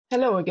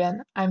Hello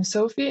again, I'm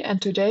Sophie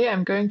and today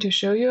I'm going to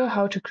show you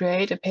how to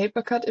create a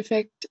papercut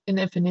effect in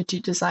Affinity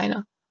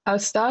Designer. I'll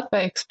start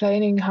by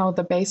explaining how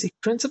the basic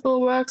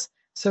principle works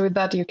so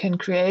that you can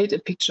create a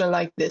picture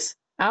like this.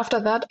 After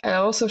that,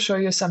 I'll also show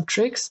you some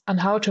tricks on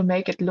how to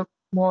make it look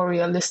more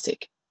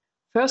realistic.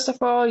 First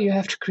of all, you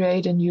have to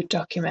create a new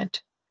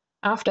document.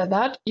 After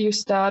that, you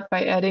start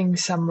by adding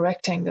some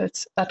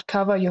rectangles that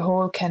cover your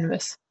whole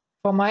canvas.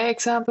 For my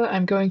example,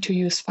 I'm going to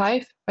use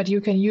 5, but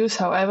you can use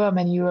however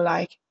many you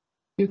like.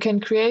 You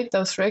can create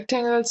those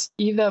rectangles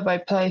either by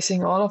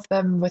placing all of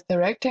them with the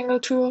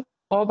rectangle tool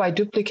or by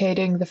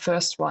duplicating the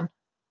first one.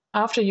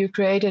 After you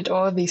created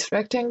all these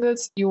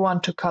rectangles, you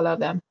want to color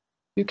them.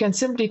 You can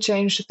simply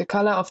change the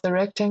color of the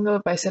rectangle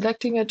by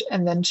selecting it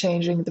and then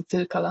changing the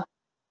fill color.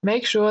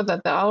 Make sure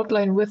that the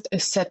outline width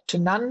is set to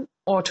none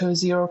or to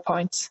 0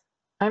 points.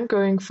 I'm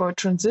going for a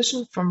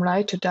transition from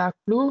light to dark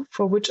blue,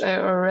 for which I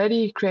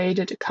already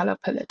created a color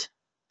palette.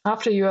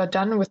 After you are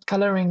done with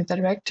coloring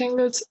the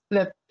rectangles,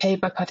 the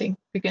paper cutting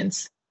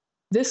begins.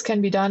 This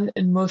can be done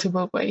in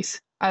multiple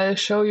ways. I'll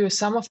show you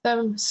some of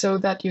them so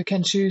that you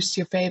can choose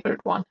your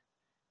favorite one.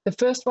 The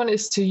first one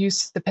is to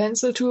use the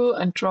pencil tool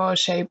and draw a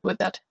shape with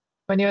that.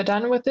 When you are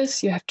done with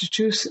this, you have to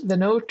choose the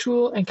node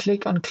tool and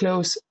click on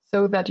close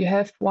so that you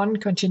have one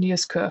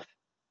continuous curve.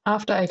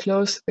 After I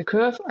close the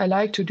curve, I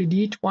like to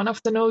delete one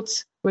of the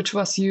nodes which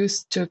was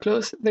used to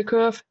close the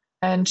curve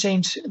and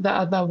change the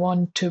other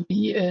one to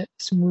be a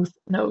smooth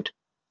node.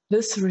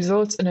 This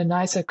results in a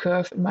nicer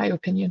curve in my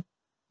opinion.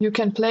 You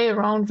can play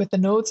around with the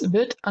nodes a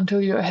bit until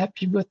you are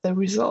happy with the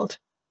result.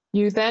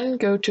 You then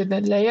go to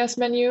the Layers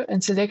menu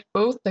and select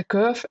both the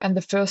curve and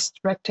the first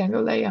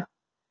rectangle layer.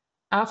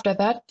 After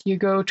that, you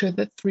go to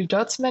the 3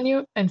 dots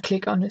menu and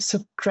click on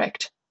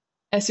Subtract.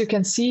 As you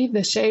can see,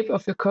 the shape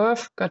of your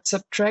curve got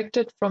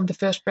subtracted from the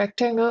first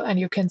rectangle and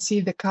you can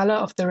see the color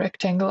of the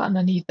rectangle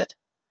underneath it.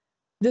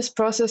 This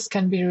process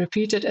can be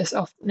repeated as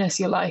often as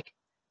you like.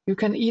 You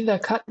can either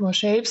cut more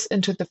shapes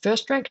into the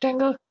first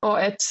rectangle or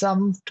add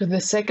some to the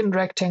second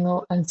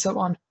rectangle and so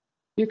on.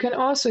 You can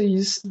also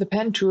use the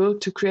pen tool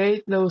to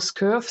create those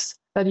curves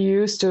that you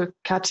use to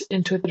cut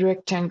into the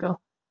rectangle.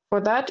 For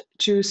that,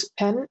 choose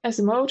Pen as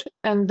a mode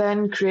and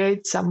then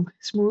create some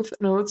smooth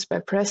nodes by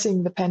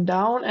pressing the pen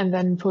down and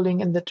then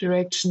pulling in the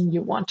direction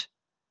you want.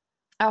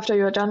 After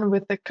you're done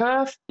with the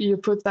curve, you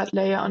put that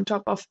layer on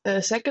top of the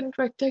second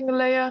rectangle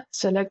layer,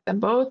 select them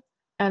both,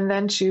 and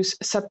then choose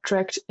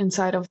Subtract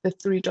inside of the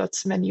 3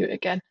 dots menu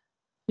again.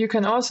 You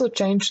can also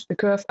change the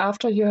curve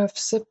after you have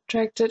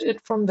subtracted it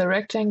from the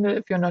rectangle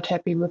if you're not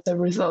happy with the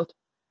result.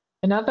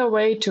 Another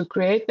way to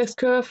create this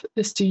curve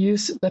is to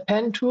use the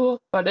pen tool,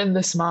 but in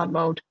the smart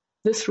mode.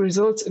 This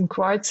results in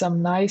quite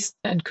some nice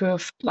and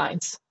curved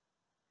lines.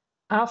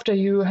 After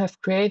you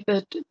have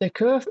created the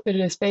curve, it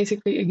is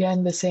basically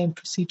again the same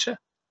procedure.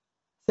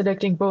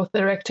 Selecting both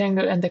the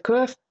rectangle and the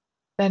curve,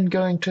 then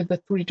going to the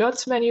 3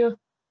 dots menu,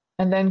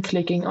 and then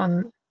clicking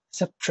on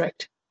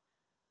Subtract.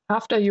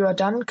 After you are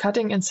done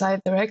cutting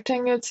inside the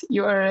rectangles,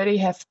 you already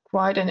have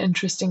quite an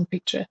interesting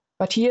picture,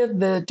 but here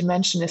the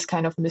dimension is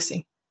kind of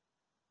missing.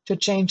 To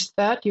change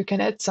that, you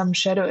can add some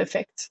shadow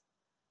effects.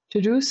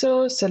 To do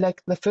so,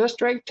 select the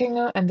first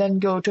rectangle and then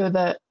go to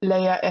the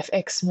Layer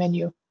FX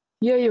menu.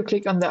 Here you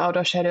click on the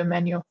Outer Shadow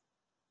menu.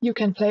 You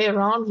can play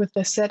around with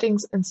the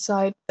settings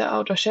inside the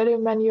Outer Shadow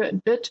menu a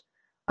bit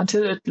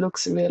until it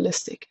looks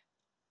realistic.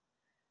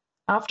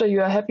 After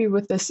you are happy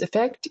with this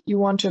effect, you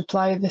want to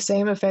apply the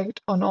same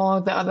effect on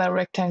all the other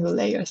rectangle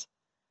layers.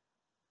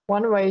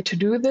 One way to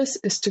do this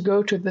is to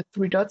go to the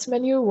 3 dots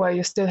menu where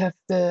you still have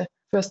the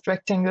first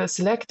rectangle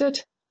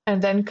selected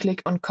and then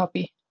click on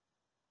Copy.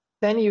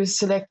 Then you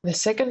select the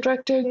second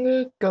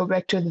rectangle, go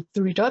back to the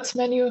 3 dots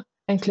menu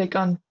and click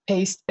on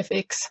Paste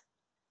FX.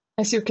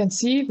 As you can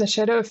see, the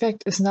shadow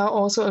effect is now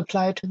also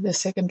applied to the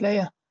second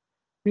layer.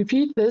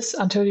 Repeat this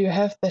until you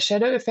have the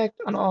shadow effect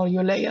on all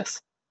your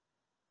layers.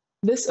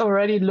 This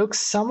already looks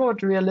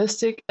somewhat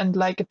realistic and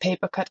like a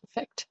paper cut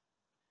effect.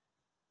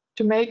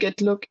 To make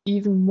it look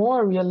even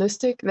more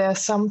realistic, there are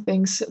some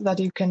things that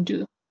you can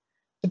do.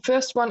 The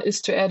first one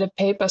is to add a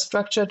paper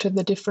structure to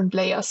the different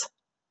layers.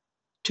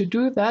 To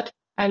do that,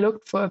 I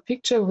looked for a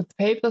picture with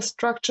paper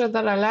structure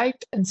that I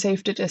liked and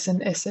saved it as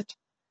an asset.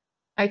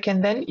 I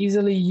can then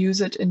easily use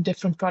it in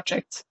different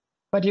projects,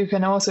 but you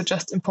can also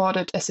just import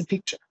it as a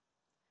picture.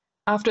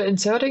 After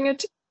inserting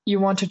it, you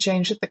want to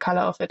change the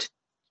color of it.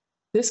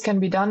 This can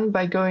be done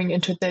by going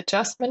into the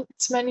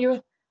Adjustments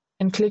menu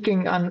and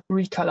clicking on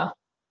Recolor.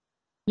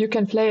 You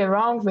can play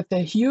around with the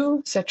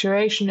hue,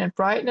 saturation and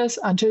brightness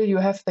until you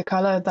have the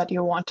color that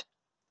you want.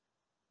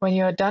 When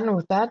you are done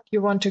with that,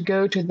 you want to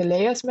go to the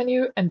Layers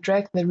menu and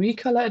drag the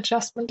Recolor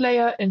adjustment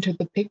layer into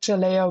the picture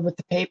layer with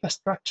the paper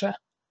structure.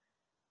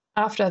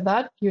 After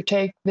that, you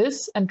take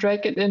this and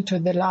drag it into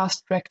the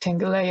last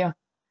rectangle layer.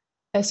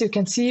 As you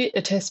can see,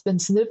 it has been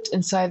snipped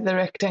inside the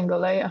rectangle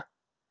layer.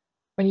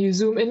 When you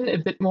zoom in a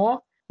bit more,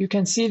 you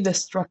can see the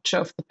structure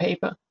of the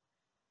paper.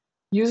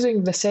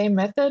 Using the same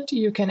method,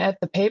 you can add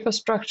the paper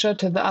structure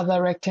to the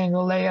other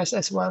rectangle layers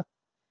as well.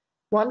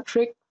 One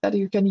trick that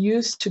you can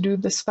use to do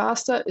this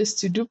faster is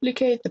to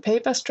duplicate the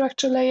paper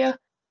structure layer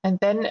and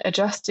then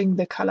adjusting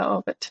the color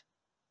of it.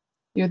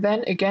 You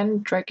then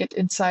again drag it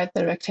inside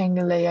the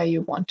rectangle layer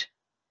you want.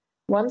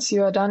 Once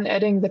you are done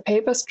adding the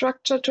paper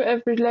structure to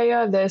every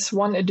layer, there's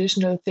one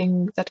additional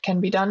thing that can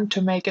be done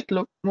to make it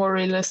look more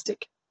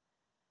realistic.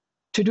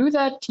 To do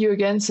that, you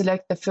again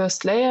select the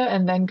first layer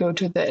and then go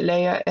to the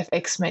Layer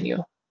FX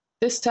menu.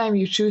 This time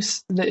you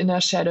choose the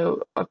inner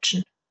shadow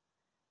option.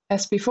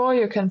 As before,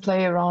 you can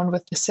play around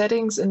with the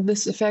settings in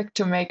this effect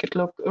to make it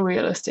look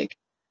realistic.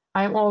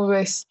 I'm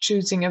always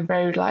choosing a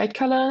very light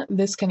color.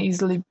 This can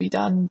easily be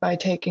done by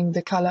taking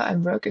the color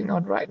I'm working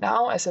on right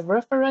now as a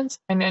reference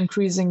and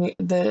increasing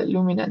the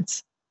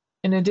luminance.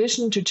 In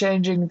addition to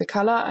changing the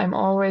color, I'm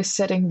always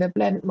setting the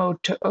blend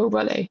mode to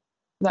overlay.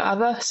 The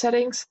other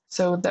settings,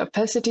 so the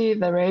opacity,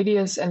 the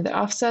radius, and the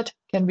offset,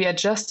 can be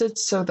adjusted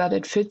so that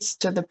it fits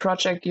to the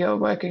project you're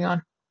working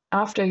on.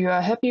 After you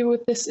are happy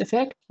with this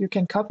effect, you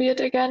can copy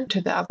it again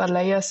to the other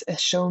layers as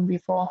shown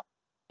before.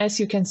 As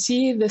you can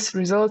see, this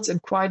results in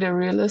quite a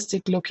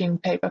realistic looking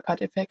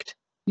papercut effect.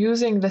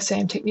 Using the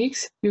same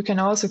techniques, you can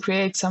also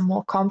create some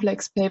more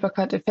complex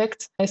papercut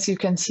effects, as you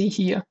can see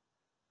here.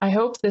 I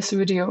hope this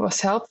video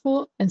was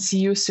helpful and see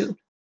you soon.